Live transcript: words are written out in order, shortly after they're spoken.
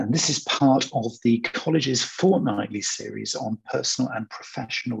This is part of the college's fortnightly series on personal and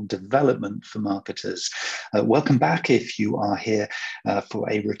professional development for marketers. Welcome back if you are here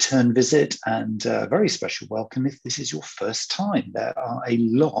for a return visit, and a very special welcome if this is your first time. There are a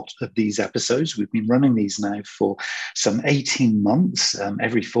lot of these episodes. We've been running these now for some 18 months,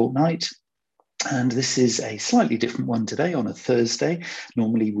 every fortnight. And this is a slightly different one today on a Thursday.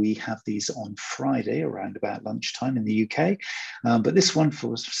 Normally we have these on Friday around about lunchtime in the UK. But this one,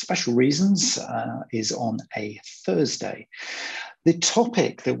 for special reasons, is on a Thursday. The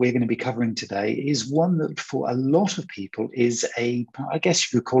topic that we're going to be covering today is one that for a lot of people is I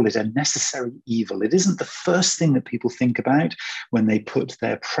guess you could call it a necessary evil. It isn't the first thing that people think about when they put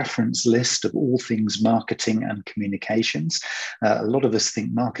their preference list of all things marketing and communications. A lot of us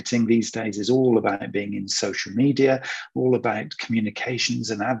think marketing these days is all about being in social media, all about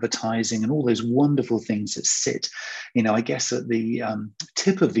communications and advertising and all those wonderful things that sit, I guess at the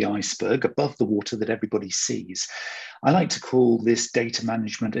tip of the iceberg above the water that everybody sees. I like to call this data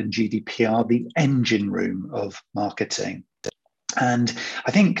management and GDPR the engine room of marketing. And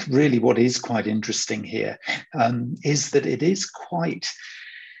I think really what is quite interesting here is that it is quite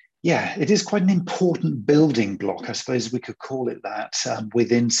an important building block, I suppose we could call it that,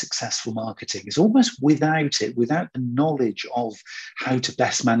 within successful marketing. It's almost without the knowledge of how to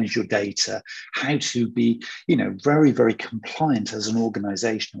best manage your data, how to be, very, very compliant as an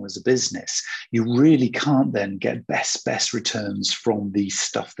organization or as a business, you really can't then get best returns from the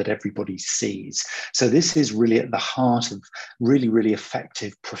stuff that everybody sees. So this is really at the heart of really, really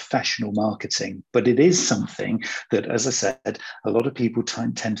effective professional marketing. But it is something that, as I said, a lot of people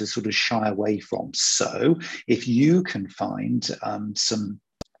tend to sort of shy away from. So if you can find some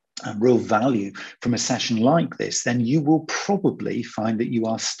real value from a session like this, then you will probably find that you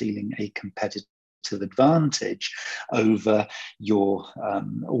are stealing a competitive advantage over your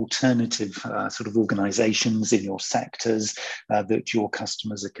alternative sort of organizations in your sectors that your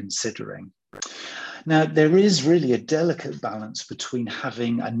customers are considering. Now, there is really a delicate balance between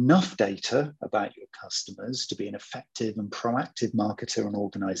having enough data about your customers to be an effective and proactive marketer and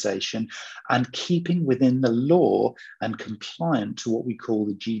organization, and keeping within the law and compliant to what we call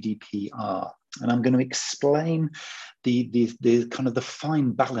the GDPR. And I'm going to explain the kind of the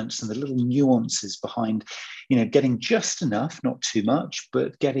fine balance and the little nuances behind, getting just enough, not too much,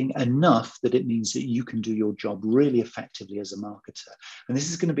 but getting enough that it means that you can do your job really effectively as a marketer. And this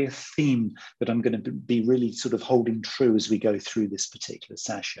is going to be a theme that I'm going to be really sort of holding true as we go through this particular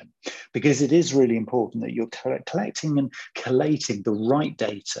session, because it is really important that you're collecting and collating the right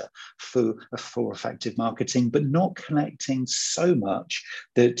data for effective marketing, but not collecting so much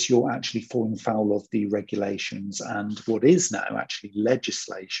that you're actually falling foul of the regulations and what is now actually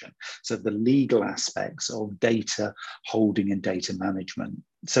legislation. So the legal aspects of data holding and data management.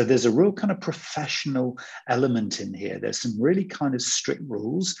 So there's a real kind of professional element in here. There's some really kind of strict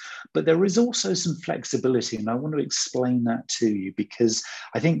rules, but there is also some flexibility. And I want to explain that to you, because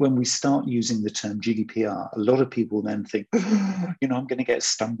I think when we start using the term GDPR, a lot of people then think, I'm going to get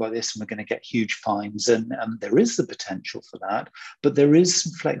stung by this and we're going to get huge fines. And there is the potential for that, but there is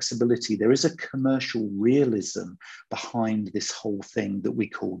some flexibility. There is a commercial realism behind this whole thing that we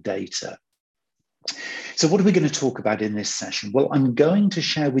call data. So what are we going to talk about in this session? Well, I'm going to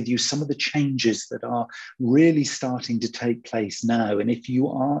share with you some of the changes that are really starting to take place now. And if you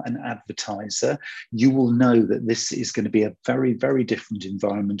are an advertiser, you will know that this is going to be a very, very different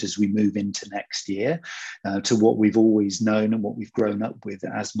environment as we move into next year to what we've always known and what we've grown up with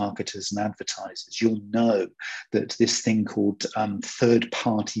as marketers and advertisers. You'll know that this thing called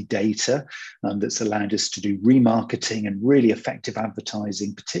third-party data that's allowed us to do remarketing and really effective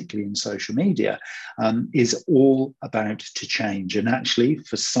advertising, particularly in social media, is all about to change. And actually,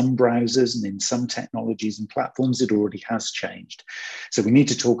 for some browsers and in some technologies and platforms, it already has changed. So we need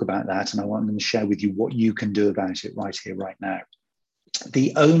to talk about that. And I want to share with you what you can do about it right here, right now.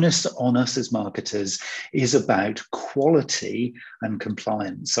 The onus on us as marketers is about quality and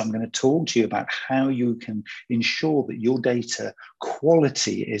compliance. So I'm going to talk to you about how you can ensure that your data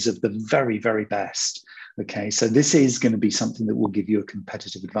quality is of the very, very best. Okay, so this is going to be something that will give you a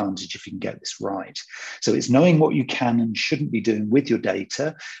competitive advantage if you can get this right. So it's knowing what you can and shouldn't be doing with your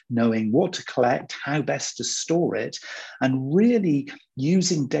data, knowing what to collect, how best to store it, and really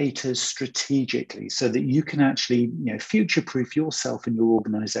using data strategically so that you can actually future-proof yourself and your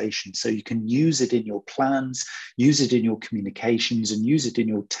organization. So you can use it in your plans, use it in your communications, and use it in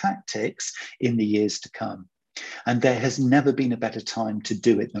your tactics in the years to come. And there has never been a better time to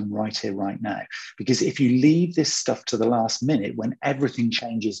do it than right here, right now. Because if you leave this stuff to the last minute, when everything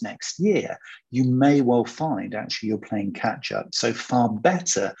changes next year, you may well find actually you're playing catch up. So far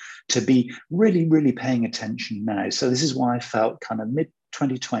better to be really, really paying attention now. So this is why I felt kind of mid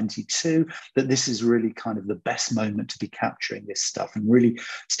 2022 that this is really kind of the best moment to be capturing this stuff and really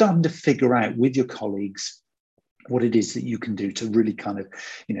starting to figure out with your colleagues what it is that you can do to really kind of,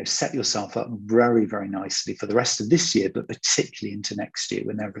 set yourself up very, very nicely for the rest of this year, but particularly into next year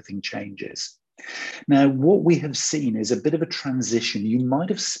when everything changes. Now, what we have seen is a bit of a transition. You might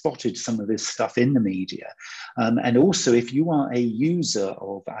have spotted some of this stuff in the media. And also, if you are a user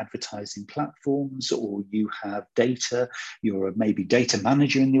of advertising platforms or you have data, you're maybe data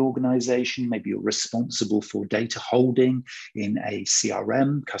manager in the organization, maybe you're responsible for data holding in a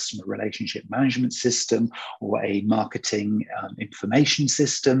CRM, customer relationship management system, or a marketing information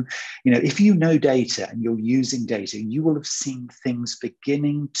system. If you know data and you're using data, you will have seen things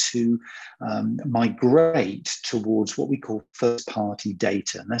beginning to migrate towards what we call first-party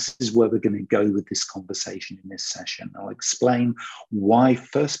data. And this is where we're going to go with this conversation in this session. I'll explain why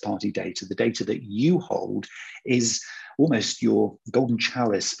first-party data, the data that you hold, is almost your golden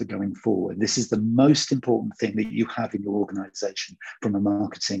chalice for going forward. This is the most important thing that you have in your organization from a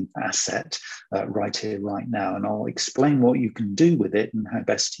marketing asset right here, right now. And I'll explain what you can do with it and how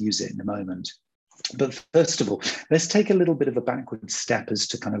best to use it in a moment. But first of all, let's take a little bit of a backward step as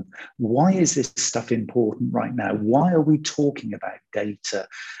to kind of why is this stuff important right now? Why are we talking about data?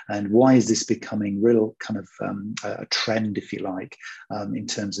 And why is this becoming real kind of a trend, if you like, in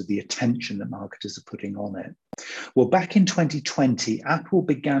terms of the attention that marketers are putting on it? Well, back in 2020, Apple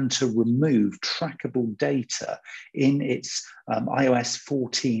began to remove trackable data in its iOS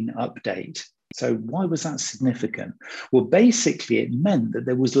 14 update. So why was that significant? Well, basically, it meant that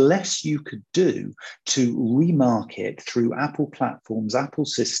there was less you could do to remarket through Apple platforms, Apple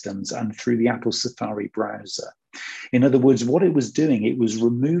systems, and through the Apple Safari browser. In other words, what it was doing, it was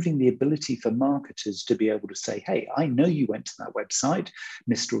removing the ability for marketers to be able to say, hey, I know you went to that website,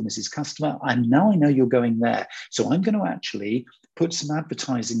 Mr. or Mrs. Customer, and now I know you're going there. So I'm going to actually put some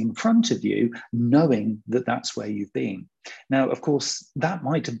advertising in front of you, knowing that that's where you've been. Now, of course, that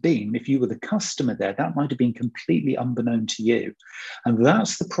might have been, if you were the customer there, that might have been completely unbeknown to you. And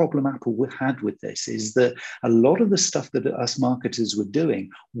that's the problem Apple had with this, is that a lot of the stuff that us marketers were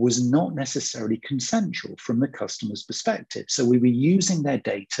doing was not necessarily consensual from the customer's perspective. So we were using their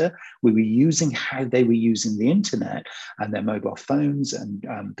data, we were using how they were using the internet and their mobile phones and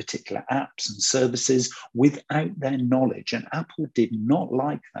particular apps and services without their knowledge. And Apple did not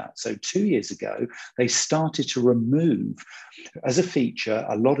like that. So 2 years ago, they started to remove as a feature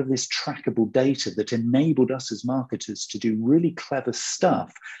a lot of this trackable data that enabled us as marketers to do really clever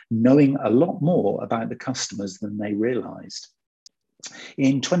stuff, knowing a lot more about the customers than they realized.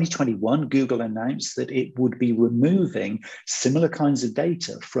 In 2021, Google announced that it would be removing similar kinds of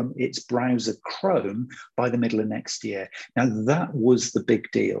data from its browser Chrome by the middle of next year. Now, that was the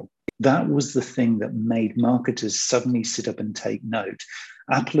big deal. That was the thing that made marketers suddenly sit up and take note.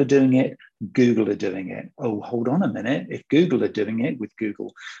 Apple are doing it, Google are doing it. Oh, hold on a minute. If Google are doing it with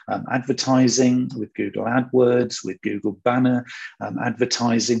Google advertising, with Google AdWords, with Google banner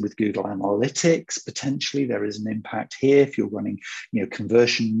advertising, with Google Analytics, potentially there is an impact here. If you're running,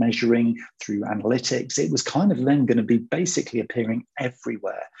 conversion measuring through analytics, it was kind of then going to be basically appearing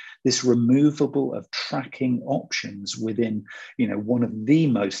everywhere. This removable of tracking options within, one of the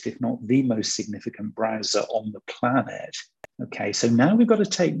most, if not the most significant browser on the planet. Okay, so now we've got to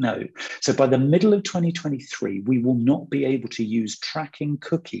take note. So by the middle of 2023, we will not be able to use tracking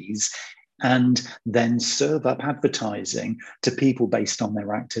cookies and then serve up advertising to people based on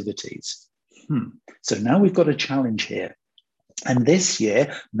their activities. So now we've got a challenge here. And this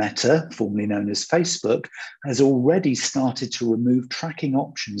year, Meta, formerly known as Facebook, has already started to remove tracking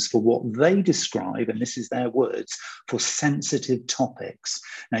options for what they describe, and this is their words, for sensitive topics.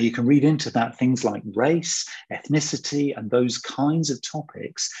 Now, you can read into that things like race, ethnicity, and those kinds of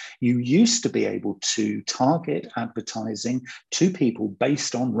topics. You used to be able to target advertising to people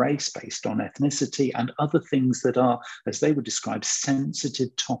based on race, based on ethnicity, and other things that are, as they would describe,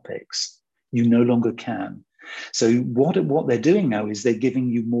 sensitive topics. You no longer can. So what they're doing now is they're giving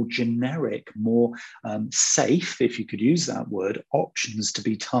you more generic, more safe, if you could use that word, options to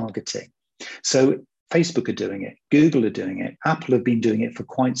be targeting. So Facebook are doing it, Google are doing it, Apple have been doing it for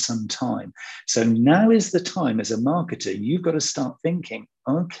quite some time. So now is the time as a marketer, you've got to start thinking,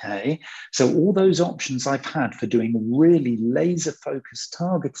 okay, so all those options I've had for doing really laser focused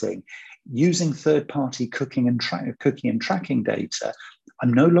targeting using third-party cooking and tracking data,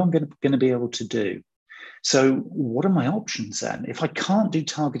 I'm no longer going to be able to do. So what are my options then? If I can't do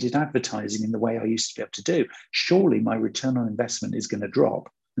targeted advertising in the way I used to be able to do, surely my return on investment is going to drop.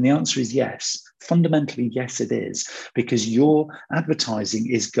 And the answer is yes. Fundamentally, yes, it is, because your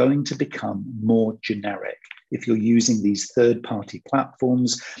advertising is going to become more generic if you're using these third-party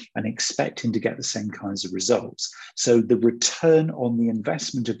platforms and expecting to get the same kinds of results. So the return on the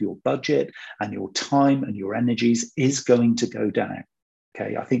investment of your budget and your time and your energies is going to go down.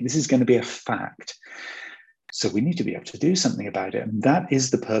 Okay, I think this is going to be a fact. So we need to be able to do something about it. And that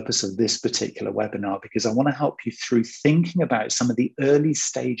is the purpose of this particular webinar, because I want to help you through thinking about some of the early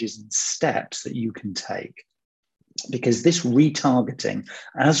stages and steps that you can take. Because this retargeting,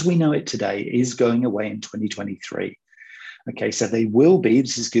 as we know it today, is going away in 2023. Okay, so they will be,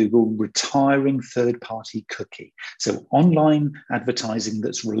 this is Google, retiring third-party cookie. So online advertising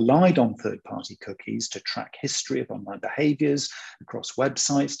that's relied on third-party cookies to track history of online behaviors across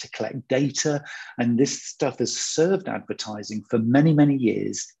websites, to collect data. And this stuff has served advertising for many, many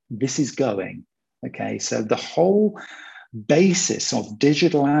years. This is going. Okay, so the whole basis of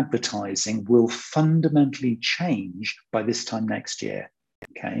digital advertising will fundamentally change by this time next year.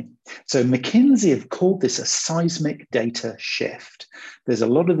 Okay, so McKinsey have called this a seismic data shift. There's a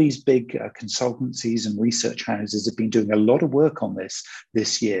lot of these big consultancies and research houses have been doing a lot of work on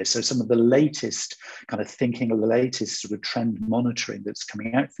this year. So some of the latest kind of thinking, or the latest sort of trend monitoring that's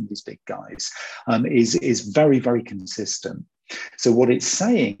coming out from these big guys is very, very consistent. So what it's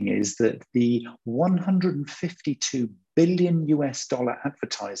saying is that the $152 billion US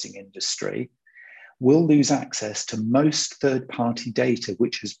advertising industry will lose access to most third-party data,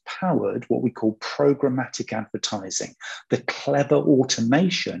 which has powered what we call programmatic advertising, the clever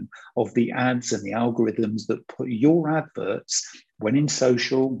automation of the ads and the algorithms that put your adverts, when in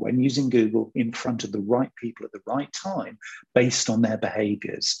social, when using Google, in front of the right people at the right time, based on their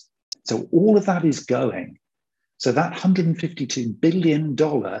behaviors. So all of that is going. So that $152 billion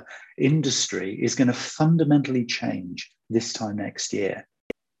industry is going to fundamentally change this time next year.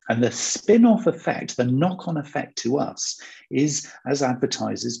 And the spin-off effect, the knock-on effect to us is, as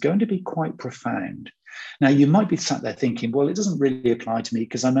advertisers, going to be quite profound. Now, you might be sat there thinking, well, it doesn't really apply to me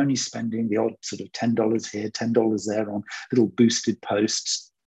because I'm only spending the odd sort of $10 here, $10 there on little boosted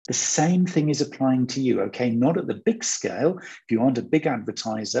posts. The same thing is applying to you, okay? Not at the big scale. If you aren't a big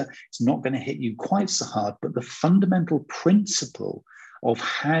advertiser, it's not going to hit you quite so hard, but the fundamental principle of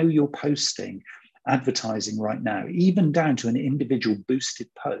how you're posting advertising right now, even down to an individual boosted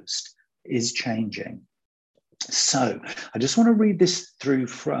post, is changing. So I just want to read this through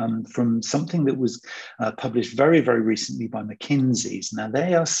from something that was published very, very recently by McKinsey's. Now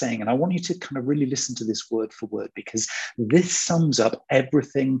they are saying, and I want you to kind of really listen to this word for word, because this sums up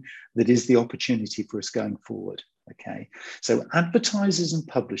everything that is the opportunity for us going forward. Okay, so advertisers and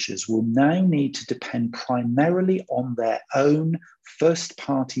publishers will now need to depend primarily on their own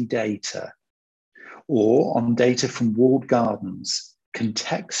first-party data, or on data from walled gardens,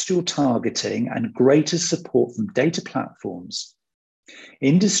 contextual targeting, and greater support from data platforms.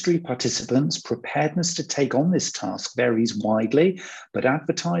 Industry participants' preparedness to take on this task varies widely, but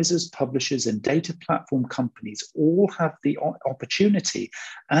advertisers, publishers, and data platform companies all have the opportunity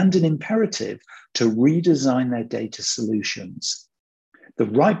and an imperative to redesign their data solutions. The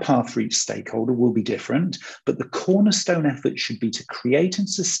right path for each stakeholder will be different, but the cornerstone effort should be to create and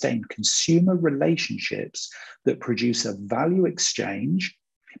sustain consumer relationships that produce a value exchange,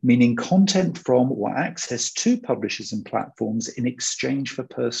 meaning content from or access to publishers and platforms in exchange for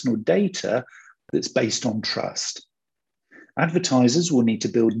personal data that's based on trust. Advertisers will need to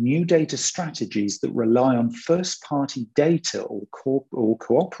build new data strategies that rely on first-party data or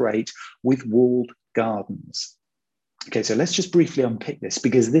cooperate with walled gardens. Okay, so let's just briefly unpick this,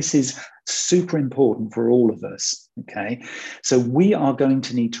 because this is super important for all of us, okay? So we are going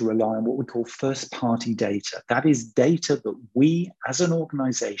to need to rely on what we call first-party data. That is data that we as an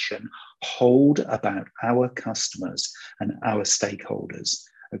organization hold about our customers and our stakeholders.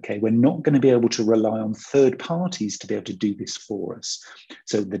 Okay, we're not going to be able to rely on third parties to be able to do this for us.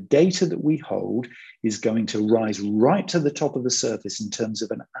 So the data that we hold is going to rise right to the top of the surface in terms of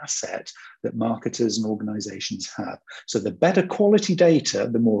an asset that marketers and organizations have. So the better quality data,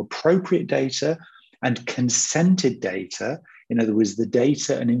 the more appropriate data and consented data, in other words, the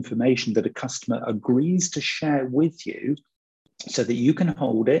data and information that a customer agrees to share with you, so that you can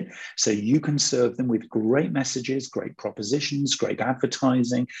hold it, so you can serve them with great messages, great propositions, great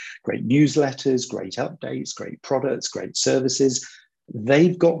advertising, great newsletters, great updates, great products, great services.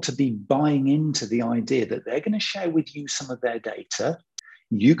 They've got to be buying into the idea that they're going to share with you some of their data.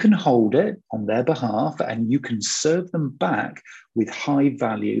 You can hold it on their behalf and you can serve them back with high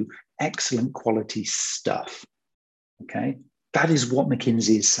value, excellent quality stuff. Okay. That is what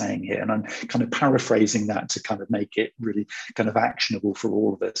McKinsey is saying here. And I'm kind of paraphrasing that to kind of make it really kind of actionable for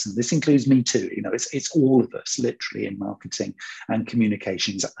all of us. And this includes me too. You know, it's all of us literally in marketing and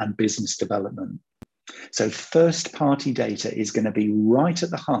communications and business development. So first party data is going to be right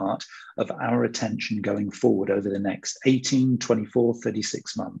at the heart of our attention going forward over the next 18, 24,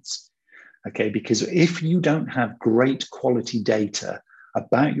 36 months. Okay, because if you don't have great quality data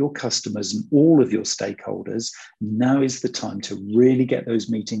about your customers and all of your stakeholders, now is the time to really get those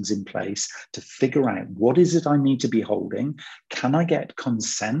meetings in place to figure out what is it I need to be holding? Can I get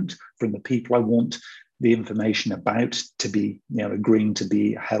consent from the people I want the information about to be, agreeing to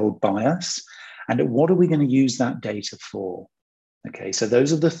be held by us? And what are we going to use that data for? Okay, so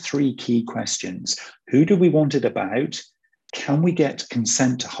those are the three key questions. Who do we want it about? Can we get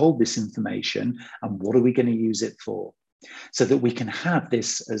consent to hold this information? And what are we going to use it for? So that we can have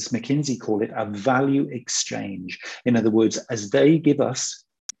this, as McKinsey call it, a value exchange. In other words, as they give us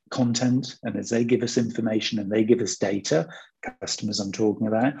content and as they give us information and they give us data, customers I'm talking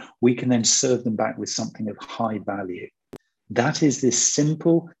about, we can then serve them back with something of high value. That is this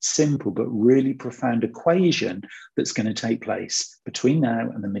simple, but really profound equation that's going to take place between now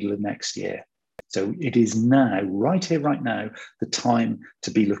and the middle of next year. So it is now, right here, right now, the time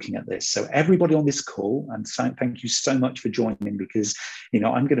to be looking at this. So everybody on this call, and thank you so much for joining, because I'm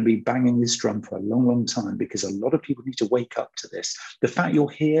going to be banging this drum for a long, long time, because a lot of people need to wake up to this. The fact you're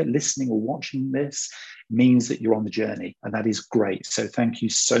here listening or watching this means that you're on the journey, and that is great. So thank you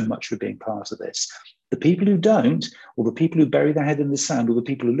so much for being part of this. The people who don't, or the people who bury their head in the sand, or the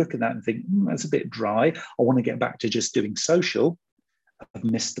people who look at that and think, that's a bit dry, I want to get back to just doing social, have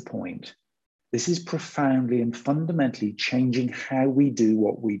missed the point. This is profoundly and fundamentally changing how we do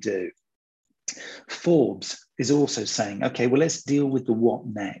what we do. Forbes is also saying, okay, well, let's deal with the what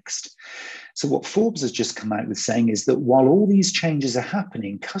next. So what Forbes has just come out with saying is that while all these changes are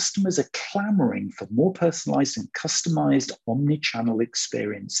happening, customers are clamoring for more personalized and customized omni-channel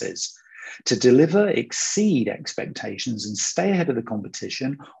experiences. To deliver, exceed expectations, and stay ahead of the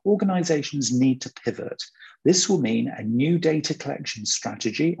competition, organizations need to pivot. This will mean a new data collection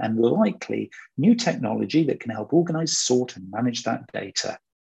strategy and likely new technology that can help organize, sort, and manage that data.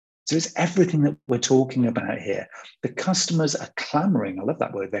 So it's everything that we're talking about here. The customers are clamoring, I love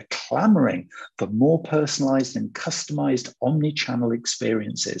that word, they're clamoring for more personalized and customized omni-channel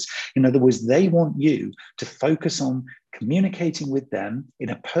experiences. In other words, they want you to focus on communicating with them in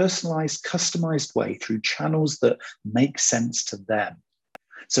a personalized, customized way through channels that make sense to them.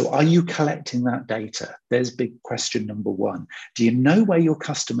 So are you collecting that data? There's big question number one. Do you know where your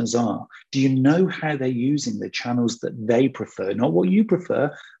customers are? Do you know how they're using the channels that they prefer? Not what you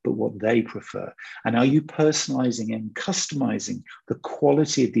prefer, but what they prefer. And are you personalizing and customizing the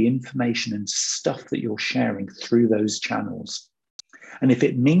quality of the information and stuff that you're sharing through those channels? And if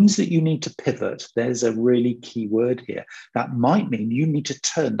it means that you need to pivot, there's a really key word here. That might mean you need to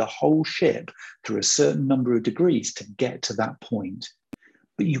turn the whole ship through a certain number of degrees to get to that point.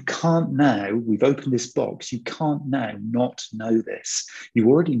 But you can't now, we've opened this box, you can't now not know this. You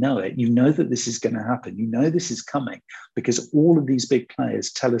already know it. You know that this is going to happen. You know this is coming because all of these big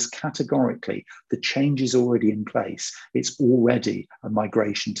players tell us categorically the change is already in place. It's already a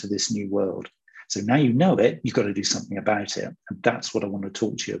migration to this new world. So now you know it, you've got to do something about it. And that's what I want to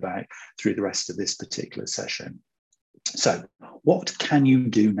talk to you about through the rest of this particular session. So what can you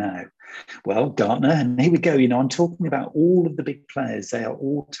do now? Well, Gartner, and here we go, I'm talking about all of the big players. They are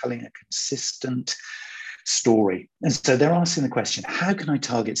all telling a consistent story. And so they're asking the question, how can I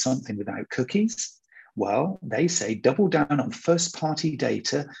target something without cookies? Well, they say double down on first-party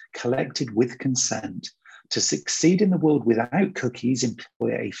data collected with consent. To succeed in the world without cookies,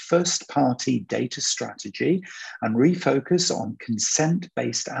 employ a first-party data strategy and refocus on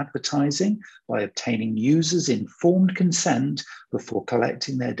consent-based advertising by obtaining users' informed consent before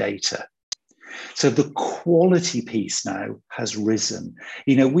collecting their data. So the quality piece now has risen.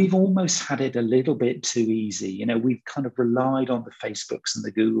 We've almost had it a little bit too easy. We've kind of relied on the Facebooks and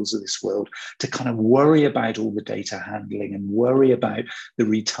the Googles of this world to kind of worry about all the data handling and worry about the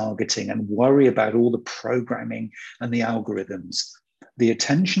retargeting and worry about all the programming and the algorithms. The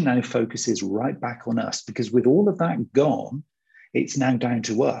attention now focuses right back on us because with all of that gone, it's now down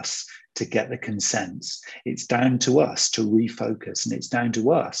to us to get the consents. It's down to us to refocus, and it's down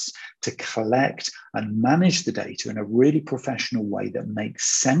to us to collect and manage the data in a really professional way that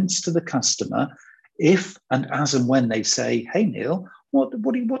makes sense to the customer if and as and when they say, hey, Neil, what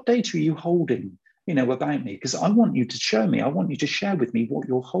data are you holding about me? Because I want you to show me, I want you to share with me what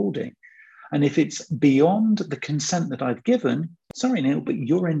you're holding. And if it's beyond the consent that I've given, sorry, Neil, but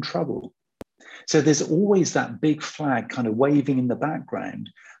you're in trouble. So there's always that big flag kind of waving in the background,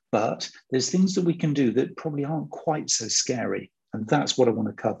 but there's things that we can do that probably aren't quite so scary. And that's what I want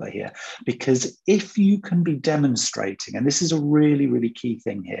to cover here. Because if you can be demonstrating, and this is a really, really key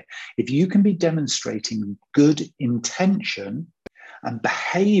thing here, if you can be demonstrating good intention and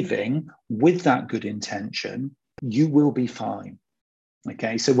behaving with that good intention, you will be fine.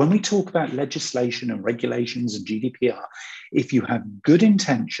 Okay, so when we talk about legislation and regulations and GDPR, if you have good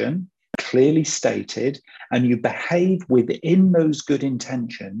intention, clearly stated, and you behave within those good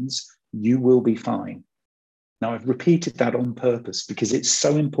intentions, you will be fine. Now, I've repeated that on purpose because it's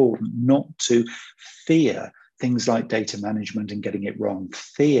so important not to fear things like data management and getting it wrong,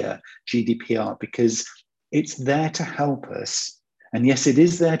 fear GDPR, because it's there to help us. And yes, it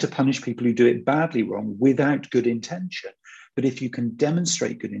is there to punish people who do it badly wrong without good intention. But if you can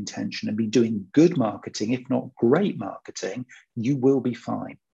demonstrate good intention and be doing good marketing, if not great marketing, you will be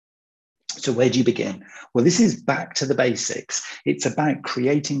fine. So where do you begin? Well, this is back to the basics. It's about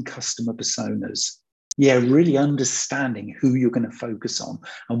creating customer personas. Yeah, really understanding who you're going to focus on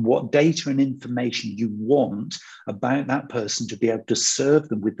and what data and information you want about that person to be able to serve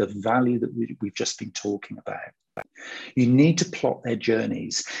them with the value that we've just been talking about. You need to plot their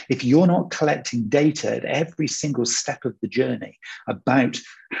journeys. If you're not collecting data at every single step of the journey about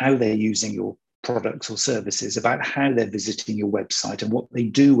how they're using your products or services, about how they're visiting your website and what they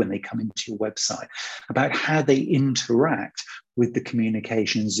do when they come into your website, about how they interact with the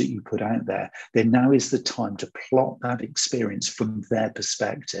communications that you put out there, then now is the time to plot that experience from their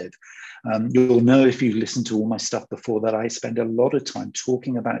perspective. You'll know if you've listened to all my stuff before that I spend a lot of time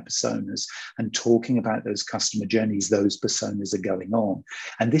talking about personas and talking about those customer journeys those personas are going on.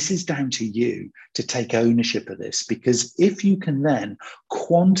 And this is down to you to take ownership of this, because if you can then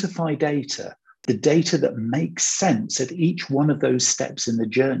quantify data, the data that makes sense at each one of those steps in the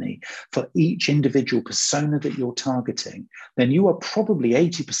journey for each individual persona that you're targeting, then you are probably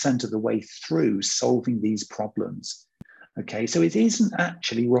 80% of the way through solving these problems. Okay, so it isn't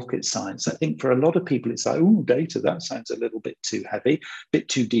actually rocket science. I think for a lot of people, it's like, oh, data, that sounds a little bit too heavy, a bit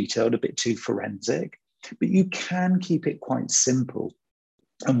too detailed, a bit too forensic, but you can keep it quite simple.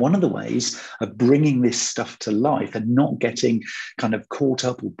 And one of the ways of bringing this stuff to life and not getting kind of caught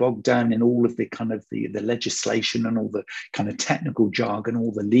up or bogged down in all of the kind of the legislation and all the kind of technical jargon,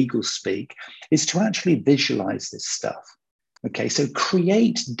 all the legal speak, is to actually visualize this stuff. Okay, so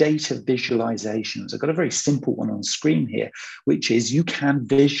create data visualizations. I've got a very simple one on screen here, which is you can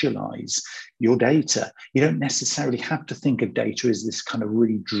visualize your data. You don't necessarily have to think of data as this kind of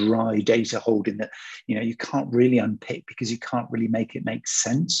really dry data holding that, you can't really unpick because you can't really make it make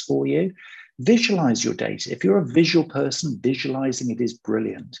sense for you. Visualize your data. If you're a visual person, visualizing it is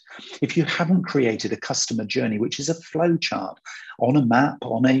brilliant. If you haven't created a customer journey, which is a flow chart on a map,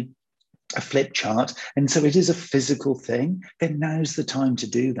 on a flip chart, and so it is a physical thing, then now's the time to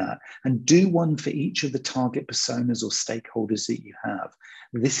do that. And do one for each of the target personas or stakeholders that you have.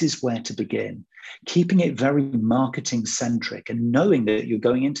 This is where to begin. Keeping it very marketing centric and knowing that you're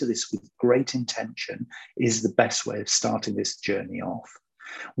going into this with great intention is the best way of starting this journey off.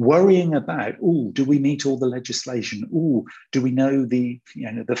 Worrying about, do we meet all the legislation? Do we know the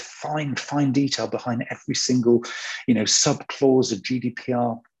fine detail behind every single, sub-clause of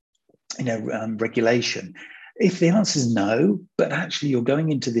GDPR regulation? If the answer is no, but actually you're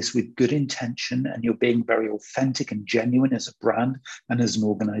going into this with good intention and you're being very authentic and genuine as a brand and as an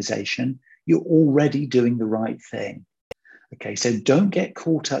organization, you're already doing the right thing. Okay, so don't get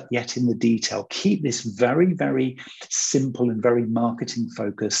caught up yet in the detail. Keep this very, very simple and very marketing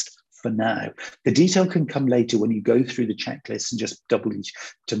focused for now. The detail can come later when you go through the checklist and just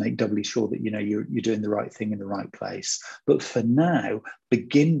make doubly sure that you're doing the right thing in the right place. But for now,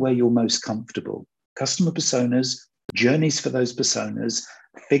 begin where you're most comfortable. Customer personas, journeys for those personas,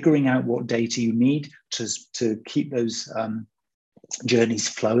 figuring out what data you need to keep those journeys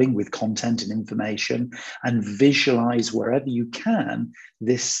flowing with content and information, and visualize wherever you can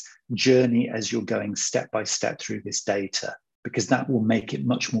this journey as you're going step by step through this data, because that will make it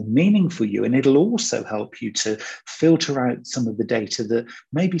much more meaningful for you. And it'll also help you to filter out some of the data that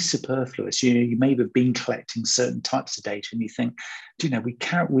may be superfluous. You may have been collecting certain types of data and you think,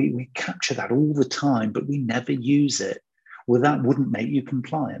 we capture that all the time, but we never use it. Well, that wouldn't make you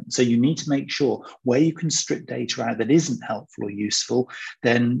compliant. So you need to make sure where you can strip data out that isn't helpful or useful,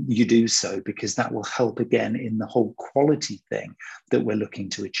 then you do so, because that will help again in the whole quality thing that we're looking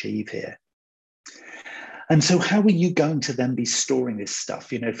to achieve here. And so how are you going to then be storing this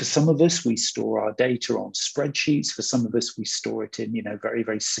stuff? You know, for some of us, we store our data on spreadsheets. For some of us, we store it in, you know, very,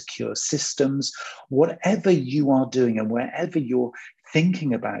 very secure systems. Whatever you are doing and wherever you're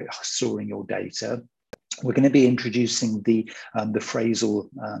thinking about storing your data, we're going to be introducing the phrase or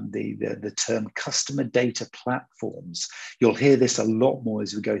the term customer data platforms. You'll hear this a lot more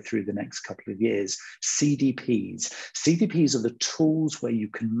as we go through the next couple of years. CDPs. CDPs are the tools where you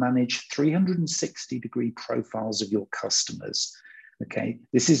can manage 360-degree profiles of your customers. Okay,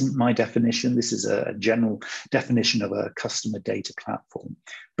 this isn't my definition. This is a general definition of a customer data platform.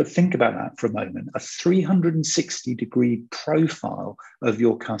 But think about that for a moment. A 360-degree profile of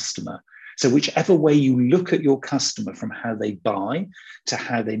your customer. So whichever way you look at your customer, from how they buy to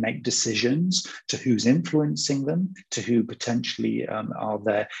how they make decisions, to who's influencing them, to who potentially are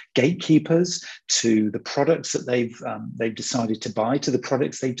their gatekeepers, to the products that they've decided to buy, to the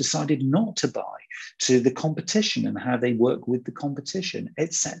products they've decided not to buy, to the competition and how they work with the competition,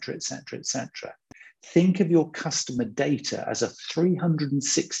 etc., etc., etc. Think of your customer data as a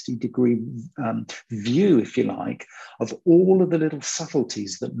 360-degree view, if you like, of all of the little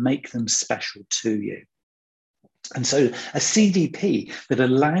subtleties that make them special to you. And so a CDP that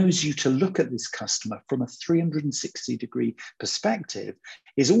allows you to look at this customer from a 360-degree perspective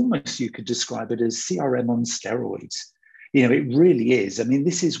is almost, you could describe it as CRM on steroids. You know, it really is. I mean,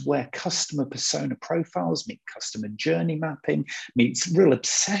 this is where customer persona profiles meet customer journey mapping, meets real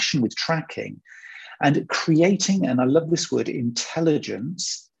obsession with tracking, and creating, and I love this word,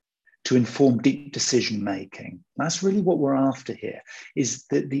 intelligence to inform deep decision making. That's really what we're after here, is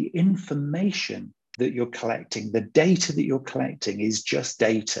that the information that you're collecting, the data that you're collecting is just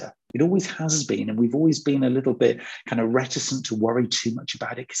data. It always has been, and we've always been a little bit kind of reticent to worry too much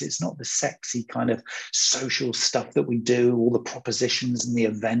about it because it's not the sexy kind of social stuff that we do, all the propositions and the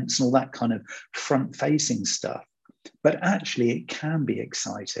events and all that kind of front-facing stuff. But actually, it can be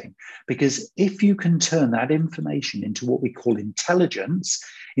exciting because if you can turn that information into what we call intelligence,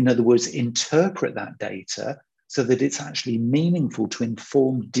 in other words, interpret that data so that it's actually meaningful to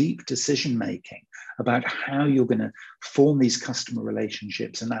inform deep decision making about how you're going to form these customer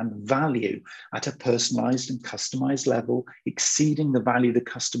relationships and add value at a personalized and customized level, exceeding the value the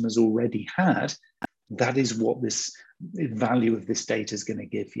customers already had, that is what this value of this data is going to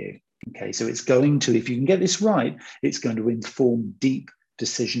give you. Okay, so it's going to, if you can get this right, it's going to inform deep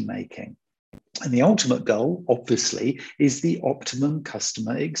decision making. And the ultimate goal, obviously, is the optimum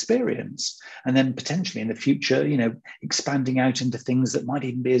customer experience. And then potentially in the future, you know, expanding out into things that might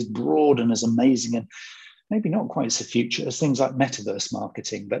even be as broad and as amazing and maybe not quite so future as things like metaverse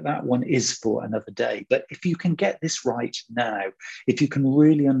marketing, but that one is for another day. But if you can get this right now, if you can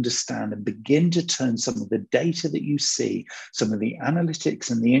really understand and begin to turn some of the data that you see, some of the analytics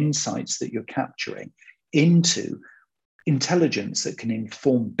and the insights that you're capturing into intelligence that can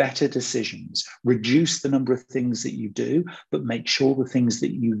inform better decisions, reduce the number of things that you do, but make sure the things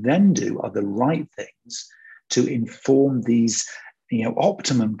that you then do are the right things to inform these, you know,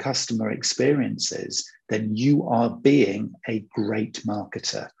 optimum customer experiences, then you are being a great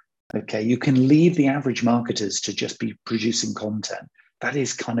marketer. Okay, you can leave the average marketers to just be producing content. That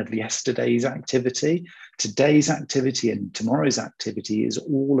is kind of yesterday's activity. Today's activity and tomorrow's activity is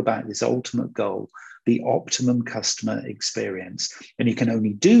all about this ultimate goal, the optimum customer experience. And you can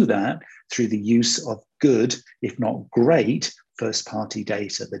only do that through the use of good, if not great, first-party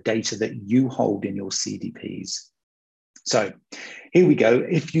data, the data that you hold in your CDPs. So here we go.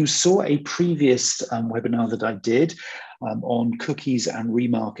 If you saw a previous webinar that I did on cookies and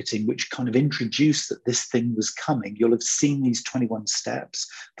remarketing, which kind of introduced that this thing was coming, you'll have seen these 21 steps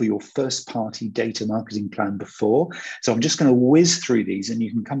for your first party data marketing plan before. So I'm just going to whiz through these and you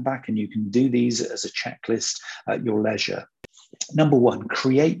can come back and you can do these as a checklist at your leisure. Number one,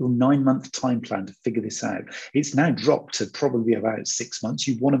 create your 9-month time plan to figure this out. It's now dropped to probably about 6 months.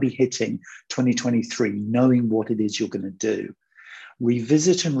 You want to be hitting 2023, knowing what it is you're going to do.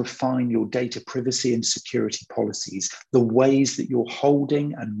 Revisit and refine your data privacy and security policies, the ways that you're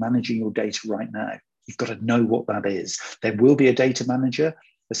holding and managing your data right now. You've got to know what that is. There will be a data manager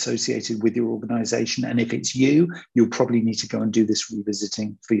associated with your organization. And if it's you, you'll probably need to go and do this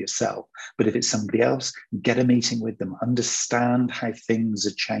revisiting for yourself. But if it's somebody else, get a meeting with them, understand how things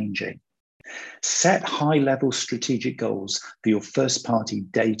are changing. Set high-level strategic goals for your first-party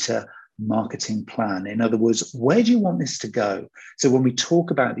data marketing plan. In other words, where do you want this to go? So when we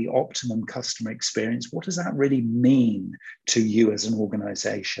talk about the optimum customer experience, what does that really mean to you as an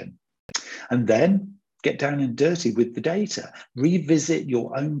organization? And then get down and dirty with the data. Revisit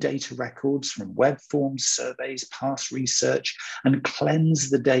your own data records from web forms, surveys, past research, and cleanse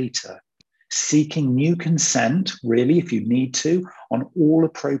the data. seeking new consent, really, if you need to, on all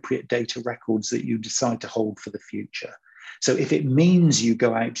appropriate data records that you decide to hold for the future. So if it means you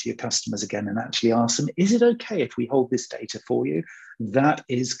go out to your customers again and actually ask them, is it okay if we hold this data for you? That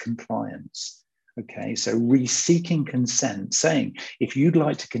is compliance. Okay, so re-seeking consent, saying, if you'd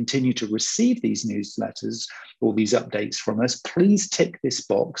like to continue to receive these newsletters or these updates from us, please tick this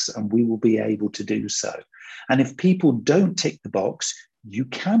box and we will be able to do so. And if people don't tick the box, you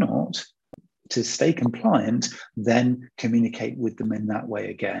cannot, to stay compliant, then communicate with them in that way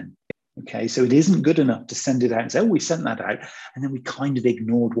again. Okay, so it isn't good enough to send it out and say, oh, we sent that out, and then we kind of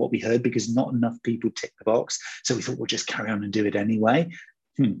ignored what we heard because not enough people ticked the box. So we thought we'll just carry on and do it anyway.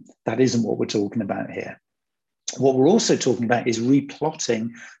 That isn't what we're talking about here. What we're also talking about is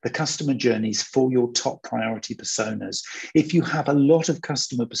replotting the customer journeys for your top priority personas. If you have a lot of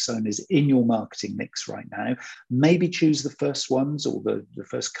customer personas in your marketing mix right now, maybe choose the first ones or the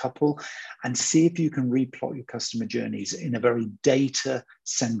first couple and see if you can replot your customer journeys in a very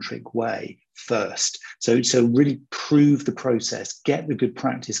data-centric way first. So really prove the process, get the good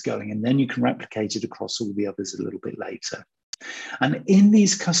practice going, and then you can replicate it across all the others a little bit later. And in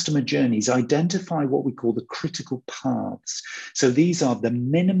these customer journeys, identify what we call the critical paths. So these are the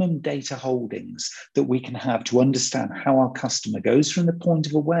minimum data holdings that we can have to understand how our customer goes from the point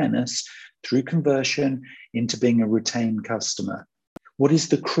of awareness through conversion into being a retained customer. What is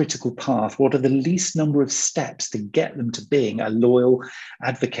the critical path? What are the least number of steps to get them to being a loyal,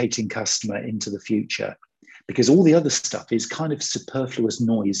 advocating customer into the future? Because all the other stuff is kind of superfluous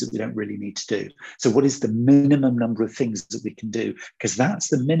noise that we don't really need to do. So what is the minimum number of things that we can do? Because that's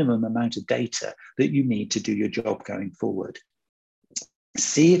the minimum amount of data that you need to do your job going forward.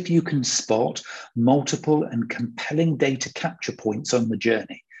 See if you can spot multiple and compelling data capture points on the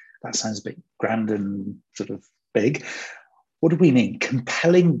journey. That sounds a bit grand and sort of big. What do we mean?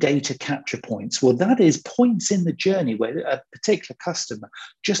 Compelling data capture points. Well, that is points in the journey where a particular customer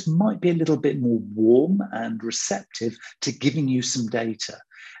just might be a little bit more warm and receptive to giving you some data.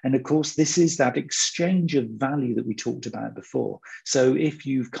 And of course, this is that exchange of value that we talked about before. So if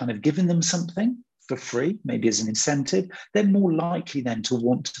you've kind of given them something for free, maybe as an incentive, they're more likely then to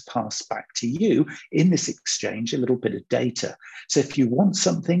want to pass back to you in this exchange a little bit of data. So if you want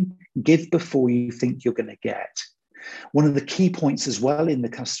something, give before you think you're going to get. One of the key points as well in the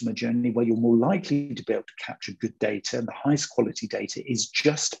customer journey where you're more likely to be able to capture good data and the highest quality data is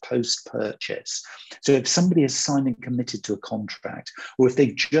just post-purchase. So if somebody has signed and committed to a contract, or if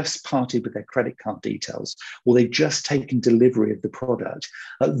they've just parted with their credit card details, or they've just taken delivery of the product,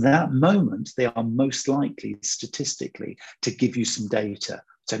 at that moment, they are most likely statistically to give you some data.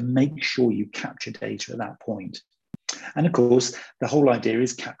 So make sure you capture data at that point. And of course, the whole idea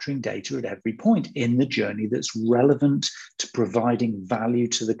is capturing data at every point in the journey that's relevant to providing value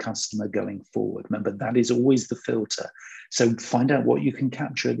to the customer going forward. Remember, that is always the filter. So find out what you can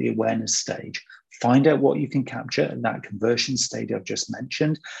capture at the awareness stage. Find out what you can capture at that conversion stage I've just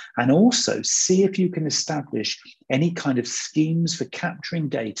mentioned. And also see if you can establish any kind of schemes for capturing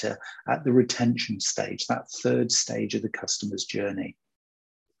data at the retention stage, that third stage of the customer's journey.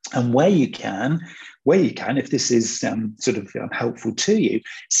 And where you can, if this is helpful to you,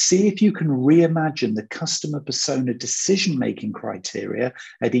 see if you can reimagine the customer persona decision-making criteria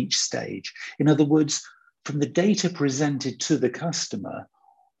at each stage. In other words, from the data presented to the customer,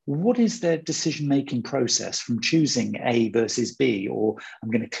 what is their decision-making process from choosing A versus B, or I'm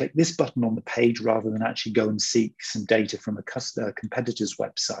going to click this button on the page rather than actually go and seek some data from a competitor's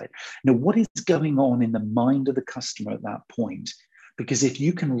website? What is going on in the mind of the customer at that point? Because if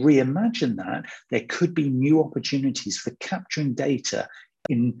you can reimagine that, there could be new opportunities for capturing data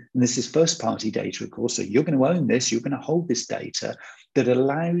and this is first party data, of course, so you're going to own this, you're going to hold this data that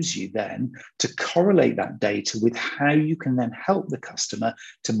allows you then to correlate that data with how you can then help the customer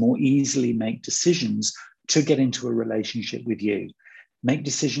to more easily make decisions to get into a relationship with you. Make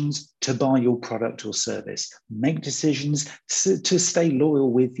decisions to buy your product or service. Make decisions to stay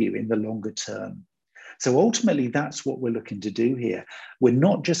loyal with you in the longer term. So ultimately, that's what we're looking to do here. We're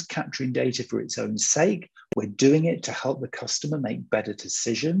not just capturing data for its own sake. We're doing it to help the customer make better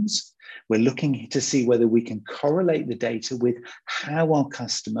decisions. We're looking to see whether we can correlate the data with how our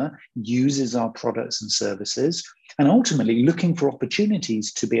customer uses our products and services, and ultimately looking for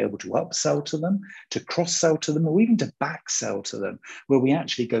opportunities to be able to upsell to them, to cross-sell to them, or even to back-sell to them, where we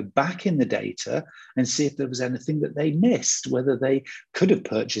actually go back in the data and see if there was anything that they missed, whether they could have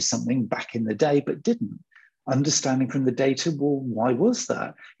purchased something back in the day but didn't. Understanding from the data, well, why was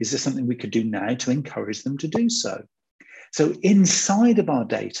that? Is there something we could do now to encourage them to do so? So inside of our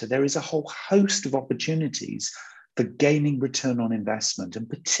data, there is a whole host of opportunities for gaining return on investment. And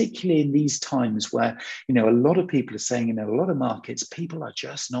particularly in these times where, a lot of people are saying, in a lot of markets, people are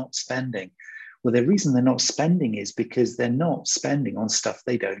just not spending. Well, the reason they're not spending is because they're not spending on stuff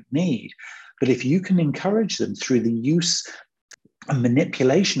they don't need. But if you can encourage them through the use and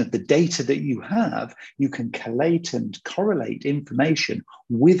manipulation of the data that you have, you can collate and correlate information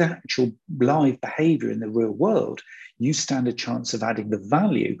with actual live behavior in the real world. You stand a chance of adding the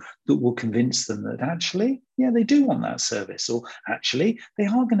value that will convince them that actually, yeah, they do want that service, or actually, they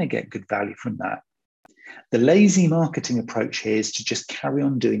are going to get good value from that. The lazy marketing approach here is to just carry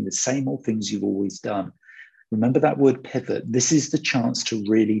on doing the same old things you've always done. Remember that word pivot. This is the chance to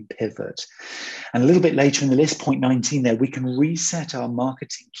really pivot. And a little bit later in the list, point 19 there, we can reset our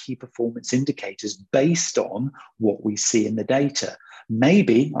marketing key performance indicators based on what we see in the data.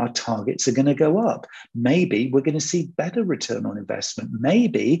 Maybe our targets are going to go up. Maybe we're going to see better return on investment.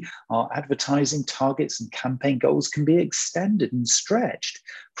 Maybe our advertising targets and campaign goals can be extended and stretched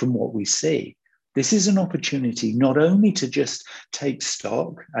from what we see. This is an opportunity not only to just take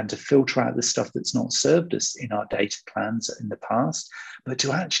stock and to filter out the stuff that's not served us in our data plans in the past, but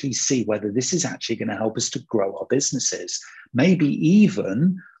to actually see whether this is actually going to help us to grow our businesses, maybe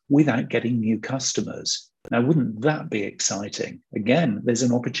even without getting new customers. Now, wouldn't that be exciting? Again, there's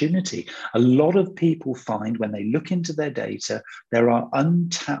an opportunity. A lot of people find when they look into their data, there are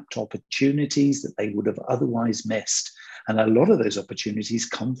untapped opportunities that they would have otherwise missed. And a lot of those opportunities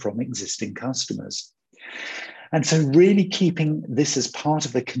come from existing customers. And so really keeping this as part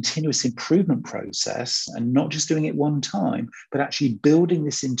of the continuous improvement process and not just doing it one time, but actually building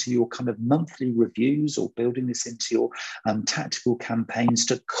this into your kind of monthly reviews or building this into your tactical campaigns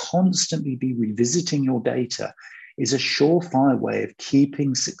to constantly be revisiting your data is a surefire way of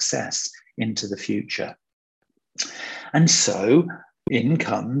keeping success into the future. And so in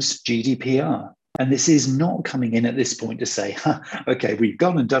comes GDPR. And this is not coming in at this point to say, okay, we've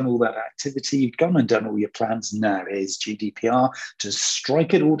gone and done all that activity, you've gone and done all your plans, now here's GDPR to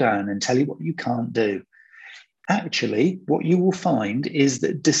strike it all down and tell you what you can't do. Actually, what you will find is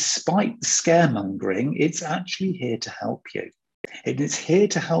that despite the scaremongering, it's actually here to help you. It is here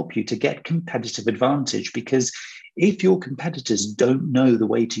to help you to get competitive advantage, because if your competitors don't know the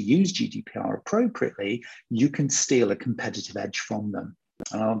way to use GDPR appropriately, you can steal a competitive edge from them.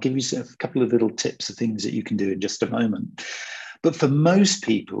 And I'll give you a couple of little tips of things that you can do in just a moment. But for most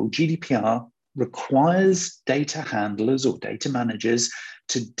people, GDPR requires data handlers or data managers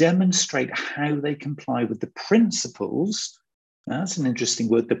to demonstrate how they comply with the principles. That's an interesting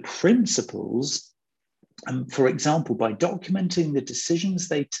word, the principles. For example, by documenting the decisions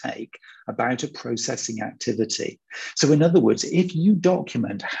they take about a processing activity. So in other words, if you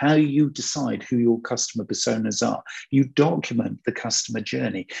document how you decide who your customer personas are, you document the customer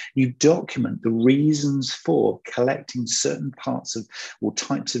journey, you document the reasons for collecting certain parts of or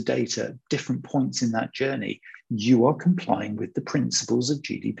types of data at different points in that journey, you are complying with the principles of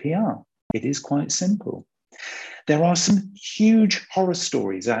GDPR. It is quite simple. There are some huge horror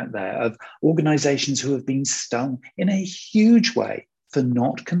stories out there of organizations who have been stung in a huge way for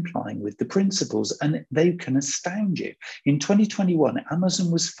not complying with the principles, and they can astound you. In 2021, Amazon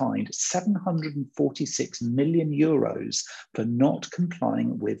was fined 746 million euros for not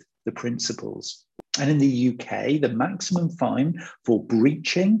complying with the principles. And in the UK, the maximum fine for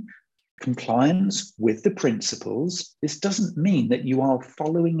breaching compliance with the principles, this doesn't mean that you are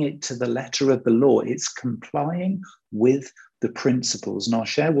following it to the letter of the law. It's complying with the principles. And I'll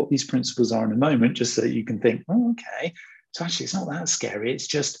share what these principles are in a moment, just so that you can think, oh, okay, so actually it's not that scary. It's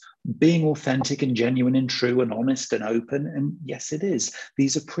just being authentic and genuine and true and honest and open. And yes, it is.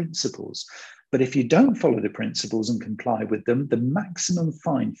 These are principles. But if you don't follow the principles and comply with them, the maximum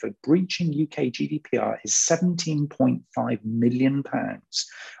fine for breaching UK GDPR is £17.5 million,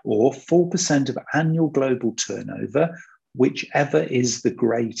 or 4% of annual global turnover, whichever is the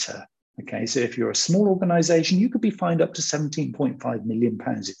greater. Okay, so if you're a small organization, you could be fined up to £17.5 million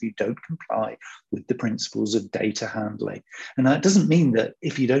if you don't comply with the principles of data handling. And that doesn't mean that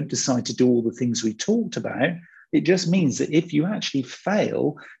if you don't decide to do all the things we talked about, it just means that if you actually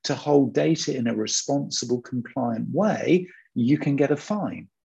fail to hold data in a responsible, compliant way, you can get a fine.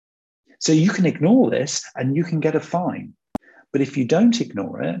 So you can ignore this and you can get a fine. But if you don't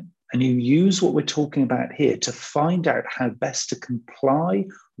ignore it and you use what we're talking about here to find out how best to comply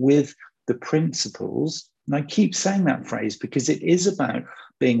with the principles, and I keep saying that phrase because it is about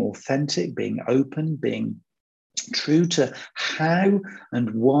being authentic, being open, being true to how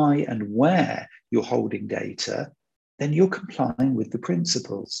and why and where you're holding data, then you're complying with the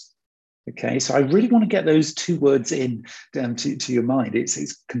principles. Okay, so I really want to get those two words in to your mind.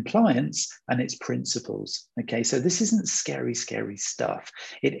 It's compliance and it's principles. Okay, so this isn't scary, scary stuff.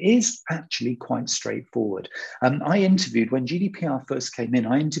 It is actually quite straightforward. I interviewed, when GDPR first came in,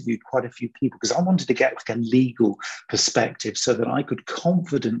 I interviewed quite a few people because I wanted to get like a legal perspective so that I could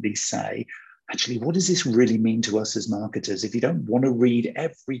confidently say, actually, what does this really mean to us as marketers? If you don't want to read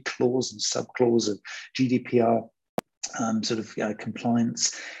every clause and subclause of GDPR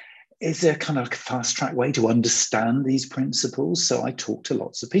compliance, is there kind of like a fast track way to understand these principles? So I talked to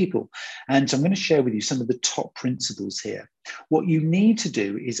lots of people, and so I'm going to share with you some of the top principles here. What you need to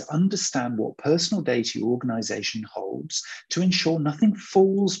do is understand what personal data your organization holds to ensure nothing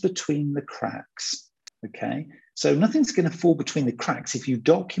falls between the cracks. Okay, so nothing's going to fall between the cracks if you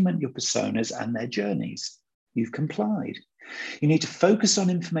document your personas and their journeys. You've complied. You need to focus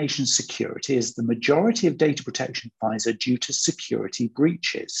on information security, as the majority of data protection fines are due to security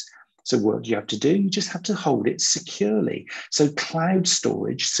breaches. So what do you have to do? You just have to hold it securely. So cloud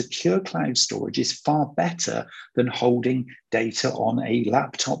storage, secure cloud storage, is far better than holding data on a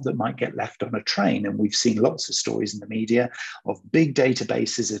laptop that might get left on a train. And we've seen lots of stories in the media of big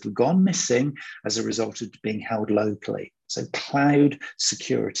databases that have gone missing as a result of being held locally. So cloud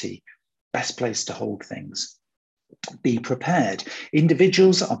security, best place to hold things. Be prepared.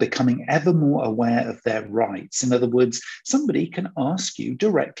 Individuals are becoming ever more aware of their rights. In other words, somebody can ask you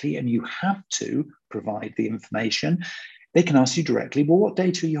directly, and you have to provide the information. They can ask you directly, well, what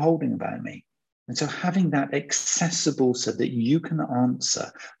data are you holding about me? And so having that accessible so that you can answer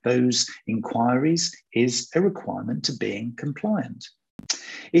those inquiries is a requirement to being compliant.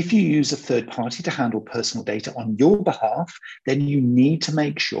 If you use a third party to handle personal data on your behalf, then you need to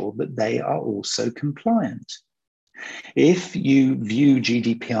make sure that they are also compliant. If you view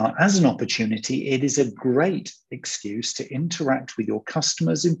GDPR as an opportunity, it is a great excuse to interact with your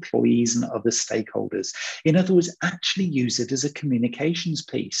customers, employees, and other stakeholders. In other words, actually use it as a communications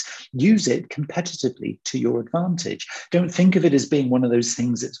piece. Use it competitively to your advantage. Don't think of it as being one of those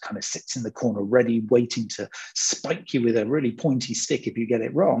things that kind of sits in the corner, ready, waiting to spike you with a really pointy stick if you get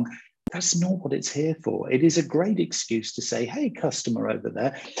it wrong. That's not what it's here for. It is a great excuse to say, hey, customer over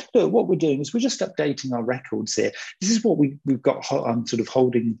there, look, what we're doing is we're just updating our records here. This is what we've got sort of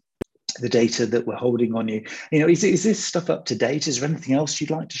holding the data that we're holding on you. Is this stuff up to date? Is there anything else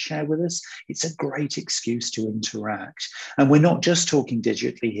you'd like to share with us? It's a great excuse to interact. And we're not just talking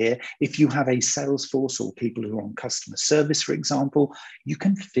digitally here. If you have a sales force or people who are on customer service, for example, you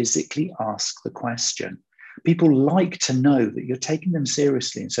can physically ask the question. People like to know that you're taking them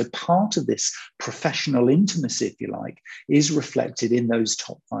seriously. And so part of this professional intimacy, if you like, is reflected in those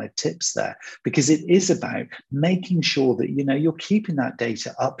top 5 tips there, because it is about making sure that, you're keeping that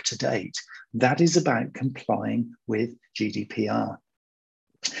data up to date. That is about complying with GDPR.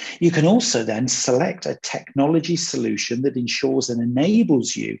 You can also then select a technology solution that ensures and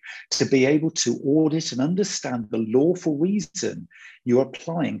enables you to be able to audit and understand the lawful reason you're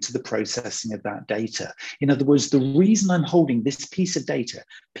applying to the processing of that data. In other words, the reason I'm holding this piece of data,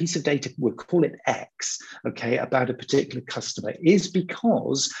 we'll call it X, okay, about a particular customer, is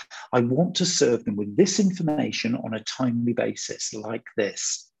because I want to serve them with this information on a timely basis like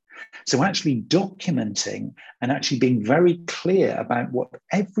this. So actually documenting and actually being very clear about what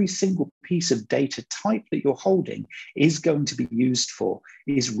every single piece of data type that you're holding is going to be used for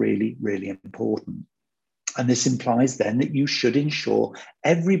is really, really important. And this implies then that you should ensure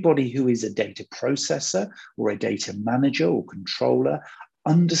everybody who is a data processor or a data manager or controller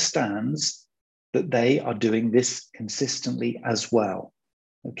understands that they are doing this consistently as well.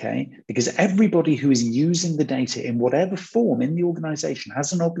 Okay, because everybody who is using the data in whatever form in the organization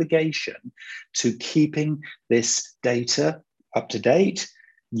has an obligation to keeping this data up to date,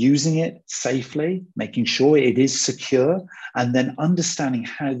 using it safely, making sure it is secure, and then understanding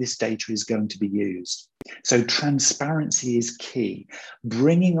how this data is going to be used. So transparency is key.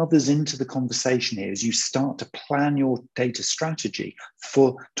 Bringing others into the conversation here as you start to plan your data strategy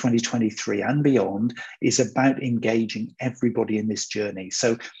for 2023 and beyond is about engaging everybody in this journey.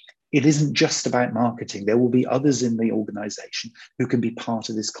 So it isn't just about marketing. There will be others in the organization who can be part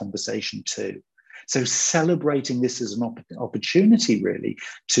of this conversation too. So celebrating this as an opportunity really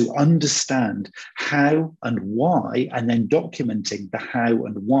to understand how and why, and then documenting the how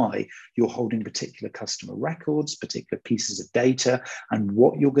and why you're holding particular customer records, particular pieces of data, and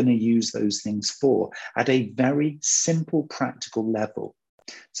what you're going to use those things for at a very simple, practical level.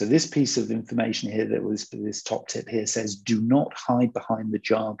 So this piece of information here that was this top tip here says, do not hide behind the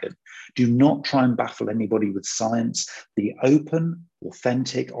jargon. Do not try and baffle anybody with science. Be open,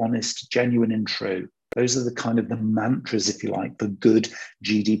 authentic, honest, genuine, and true. Those are the kind of the mantras, if you like, for good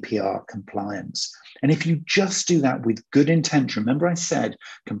GDPR compliance. And if you just do that with good intention, remember I said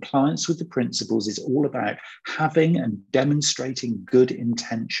compliance with the principles is all about having and demonstrating good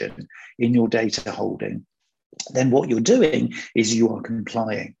intention in your data holding, then what you're doing is you are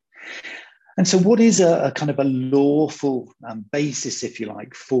complying. And so what is a kind of a lawful basis, if you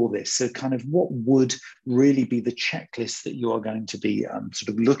like, for this? So kind of what would really be the checklist that you are going to be sort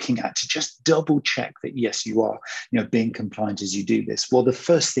of looking at to just double check that, yes, you are being compliant as you do this? Well, the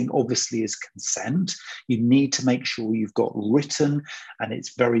first thing obviously is consent. You need to make sure you've got written and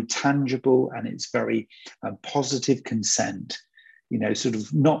it's very tangible and it's very positive consent. Sort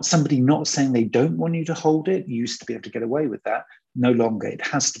of not somebody not saying they don't want you to hold it. You used to be able to get away with that. No longer. It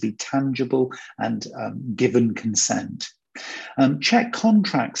has to be tangible and given consent. Check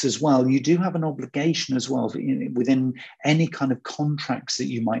contracts as well. You do have an obligation as well within any kind of contracts that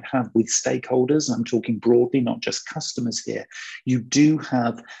you might have with stakeholders. I'm talking broadly, not just customers here. You do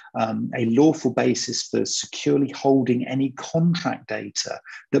have a lawful basis for securely holding any contract data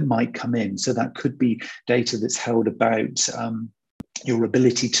that might come in. So that could be data that's held about your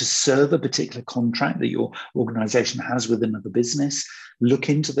ability to serve a particular contract that your organization has with another business. Look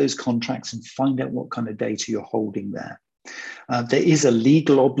into those contracts and find out what kind of data you're holding there. There is a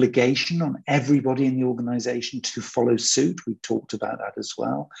legal obligation on everybody in the organization to follow suit. We've talked about that as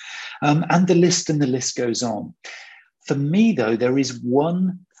well. And the list goes on. For me, though, there is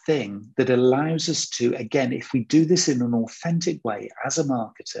one thing that allows us to, again, if we do this in an authentic way as a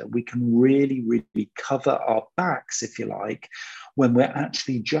marketer, we can really, really cover our backs, if you like, when we're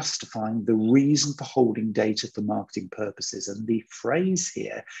actually justifying the reason for holding data for marketing purposes. And the phrase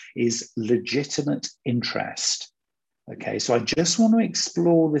here is legitimate interest. Okay, so I just want to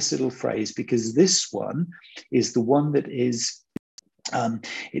explore this little phrase because this one is the one that is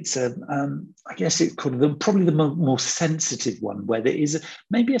it's I guess it could be probably the more sensitive one, where there is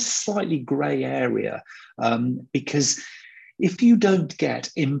maybe a slightly grey area, because if you don't get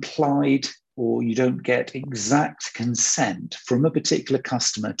implied or you don't get exact consent from a particular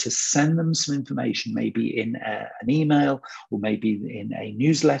customer to send them some information, maybe in an email or maybe in a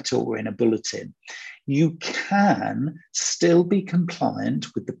newsletter or in a bulletin, you can still be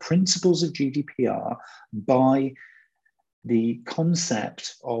compliant with the principles of GDPR by the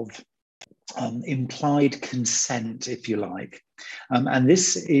concept of implied consent, if you like. And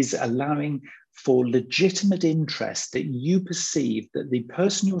this is allowing for legitimate interest that you perceive that the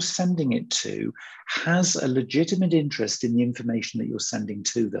person you're sending it to has a legitimate interest in the information that you're sending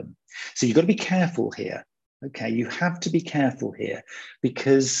to them. So you've got to be careful here. Okay, you have to be careful here,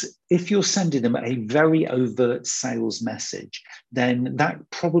 because if you're sending them a very overt sales message, then that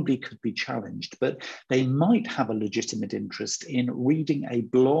probably could be challenged. But they might have a legitimate interest in reading a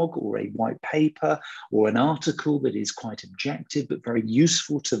blog or a white paper or an article that is quite objective but very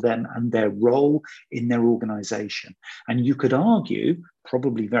useful to them and their role in their organization. And you could argue,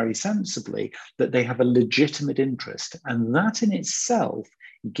 probably very sensibly, that they have a legitimate interest. And that in itself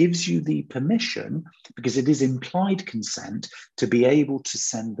gives you the permission, because it is implied consent, to be able to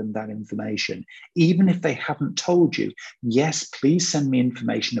send them that information, even if they haven't told you, yes, please send me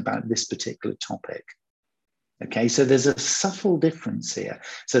information about this particular topic. Okay, so there's a subtle difference here.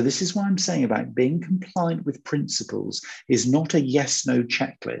 So this is why I'm saying about being compliant with principles is not a yes-no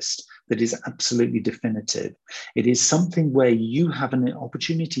checklist that is absolutely definitive. It is something where you have an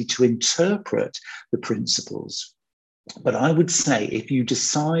opportunity to interpret the principles. But I would say if you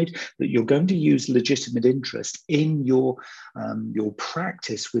decide that you're going to use legitimate interest in your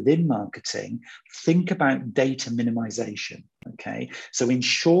practice within marketing, think about data minimization. Okay, so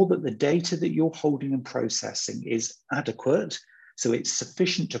ensure that the data that you're holding and processing is adequate, so it's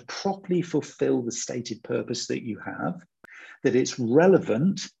sufficient to properly fulfill the stated purpose that you have, that it's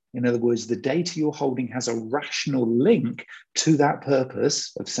relevant. In other words, the data you're holding has a rational link to that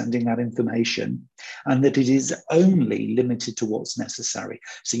purpose of sending that information, and that it is only limited to what's necessary.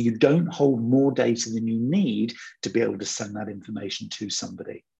 So you don't hold more data than you need to be able to send that information to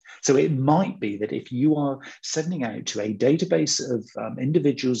somebody. So it might be that if you are sending out to a database of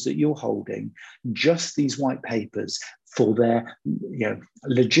individuals that you're holding just these white papers for their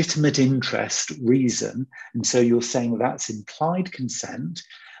legitimate interest reason, and so you're saying that's implied consent,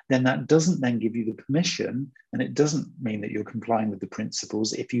 then that doesn't then give you the permission, and it doesn't mean that you're complying with the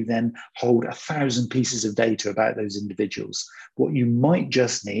principles if you then hold 1,000 pieces of data about those individuals. What you might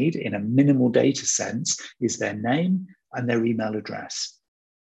just need in a minimal data sense is their name and their email address.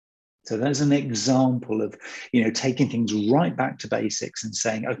 So there's an example of, taking things right back to basics and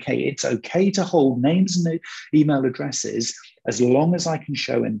saying, okay, it's okay to hold names and email addresses as long as I can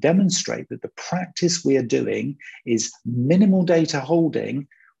show and demonstrate that the practice we are doing is minimal data holding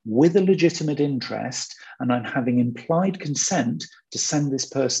with a legitimate interest, and I'm having implied consent to send this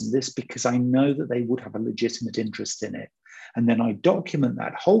person this because I know that they would have a legitimate interest in it. And then I document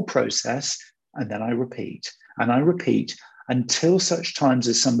that whole process, and then I repeat and I repeat until such times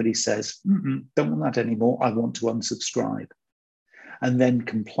as somebody says, don't want that anymore, I want to unsubscribe. And then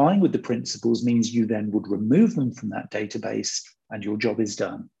complying with the principles means you then would remove them from that database and your job is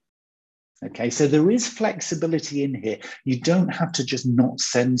done. Okay, so there is flexibility in here. You don't have to just not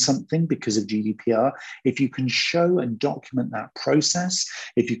send something because of GDPR. If you can show and document that process,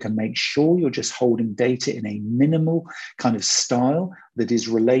 if you can make sure you're just holding data in a minimal kind of style that is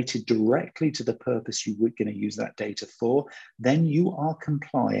related directly to the purpose you were going to use that data for, then you are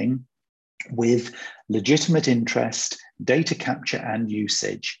complying with legitimate interest, data capture and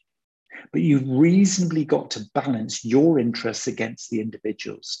usage. But you've reasonably got to balance your interests against the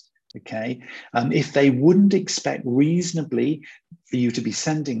individuals. Okay, if they wouldn't expect reasonably for you to be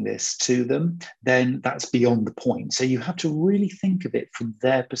sending this to them, then that's beyond the point. So you have to really think of it from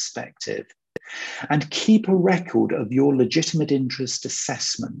their perspective. And keep a record of your legitimate interest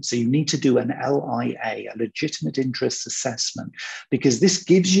assessment. So you need to do an LIA, a legitimate interest assessment, because this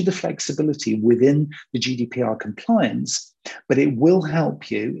gives you the flexibility within the GDPR compliance, but it will help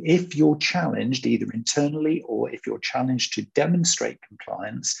you if you're challenged either internally or if you're challenged to demonstrate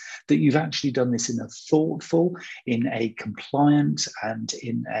compliance, that you've actually done this in a thoughtful, in a compliant, and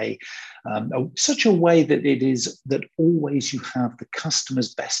in such a way that it is that always you have the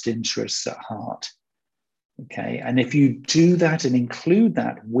customer's best interests at heart. Okay, and if you do that and include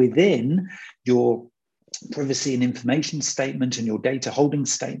that within your privacy and information statement and your data holding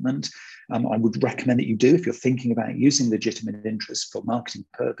statement, I would recommend that you do if you're thinking about using legitimate interest for marketing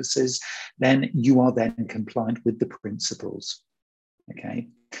purposes, then you are then compliant with the principles. Okay,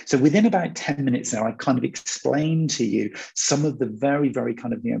 so within about 10 minutes now, I kind of explained to you some of the very, very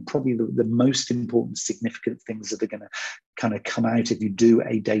kind of, probably the most important, significant things that are going to kind of come out if you do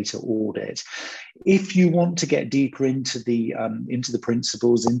a data audit. If you want to get deeper into the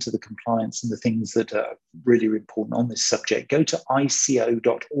principles, into the compliance and the things that are really important on this subject, go to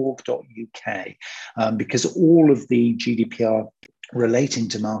ico.org.uk because all of the GDPR relating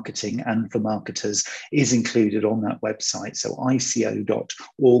to marketing and for marketers is included on that website. So ico.org.uk.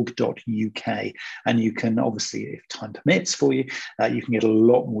 And you can obviously, if time permits for you, you can get a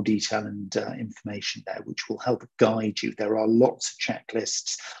lot more detail and information there, which will help guide you. There are lots of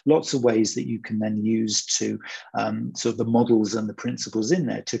checklists, lots of ways that you can then use to sort of the models and the principles in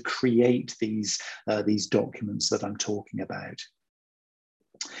there to create these documents that I'm talking about.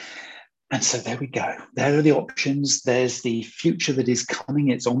 And so there we go. There are the options. There's the future that is coming.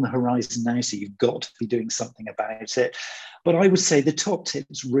 It's on the horizon now, so you've got to be doing something about it. But I would say the top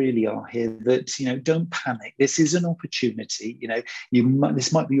tips really are here that, don't panic. This is an opportunity.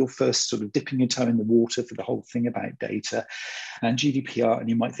 This might be your first sort of dipping your toe in the water for the whole thing about data and GDPR. And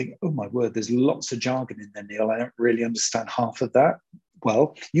you might think, oh my word, there's lots of jargon in there, Neil. I don't really understand half of that.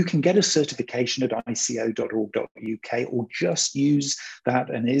 Well, you can get a certification at ico.org.uk or just use that,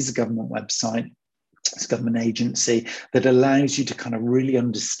 and it is a government website. It's a government agency that allows you to kind of really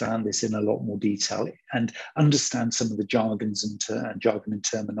understand this in a lot more detail and understand some of the jargons and jargon and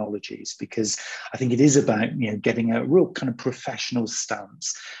terminologies, because I think it is about getting a real kind of professional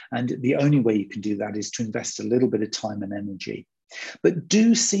stance. And the only way you can do that is to invest a little bit of time and energy. But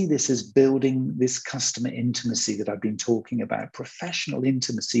do see this as building this customer intimacy that I've been talking about. Professional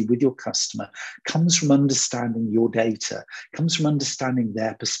intimacy with your customer comes from understanding your data, comes from understanding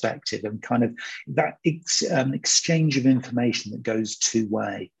their perspective, and kind of that exchange of information that goes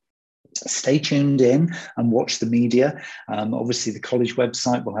two-way. Stay tuned in and watch the media. Obviously, the college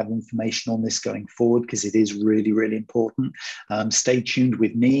website will have information on this going forward because it is really, really important. Stay tuned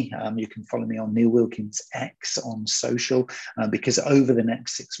with me. You can follow me on Neil Wilkins X on social because over the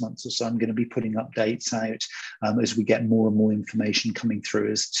next 6 months or so, I'm going to be putting updates out as we get more and more information coming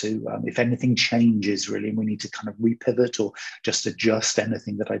through as to if anything changes really, and we need to kind of repivot or just adjust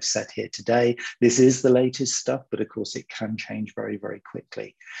anything that I've said here today. This is the latest stuff, but of course it can change very, very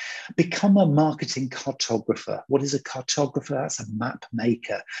quickly. Become a marketing cartographer. What is a cartographer? That's a map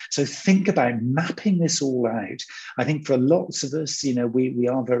maker. So think about mapping this all out. I think for lots of us, we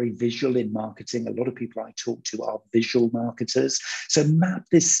are very visual in marketing. A lot of people I talk to are visual marketers. So map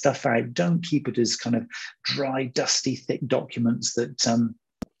this stuff out. Don't keep it as kind of dry, dusty, thick documents that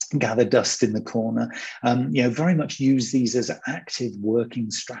gather dust in the corner. Very much use these as active working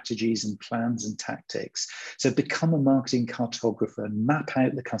strategies and plans and tactics. So become a marketing cartographer, map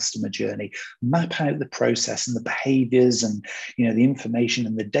out the customer journey, map out the process and the behaviors and the information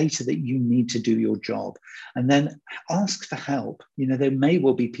and the data that you need to do your job. And then ask for help. There may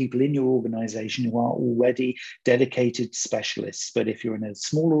well be people in your organization who are already dedicated specialists, but if you're in a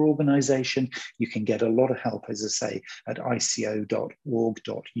smaller organization, you can get a lot of help, as I say, at ico.org.uk.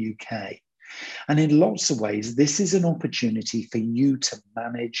 And in lots of ways, this is an opportunity for you to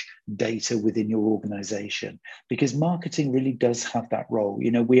manage data within your organization, because marketing really does have that role.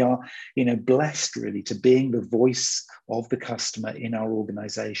 We are, blessed really to being the voice of the customer in our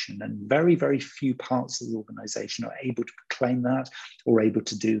organization. And very, very few parts of the organization are able to claim that or able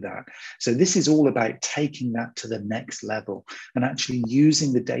to do that. So this is all about taking that to the next level and actually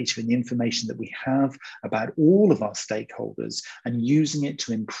using the data and the information that we have about all of our stakeholders and using it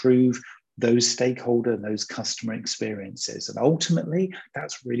to improve those stakeholder and those customer experiences. And ultimately,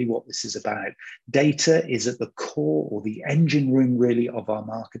 that's really what this is about. Data is at the core or the engine room really of our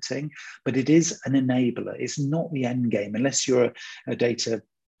marketing, but it is an enabler. It's not the end game. Unless you're a data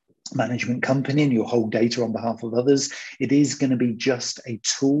management company and you hold data on behalf of others, it is going to be just a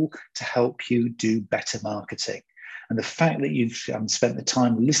tool to help you do better marketing. And the fact that you've spent the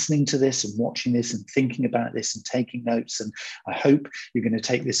time listening to this and watching this and thinking about this and taking notes, and I hope you're going to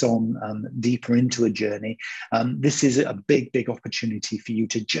take this on deeper into a journey. This is a big, big opportunity for you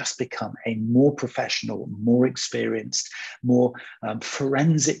to just become a more professional, more experienced, more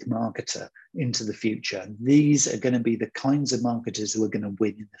forensic marketer into the future. These are going to be the kinds of marketers who are going to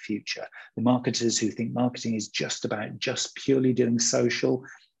win in the future. The marketers who think marketing is just about just purely doing social,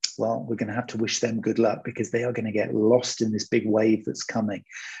 well, we're going to have to wish them good luck, because they are going to get lost in this big wave that's coming.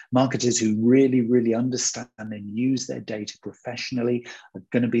 Marketers who really, really understand and use their data professionally are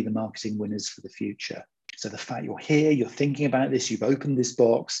going to be the marketing winners for the future. So the fact you're here, you're thinking about this, you've opened this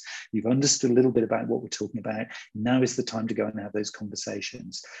box, you've understood a little bit about what we're talking about, now is the time to go and have those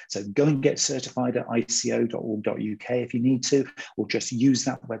conversations. So go and get certified at ico.org.uk if you need to, or just use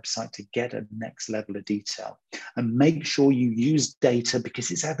that website to get a next level of detail. And make sure you use data, because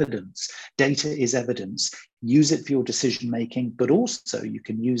it's evidence. Data is evidence. Use it for your decision making, but also you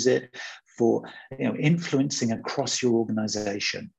can use it for influencing across your organization.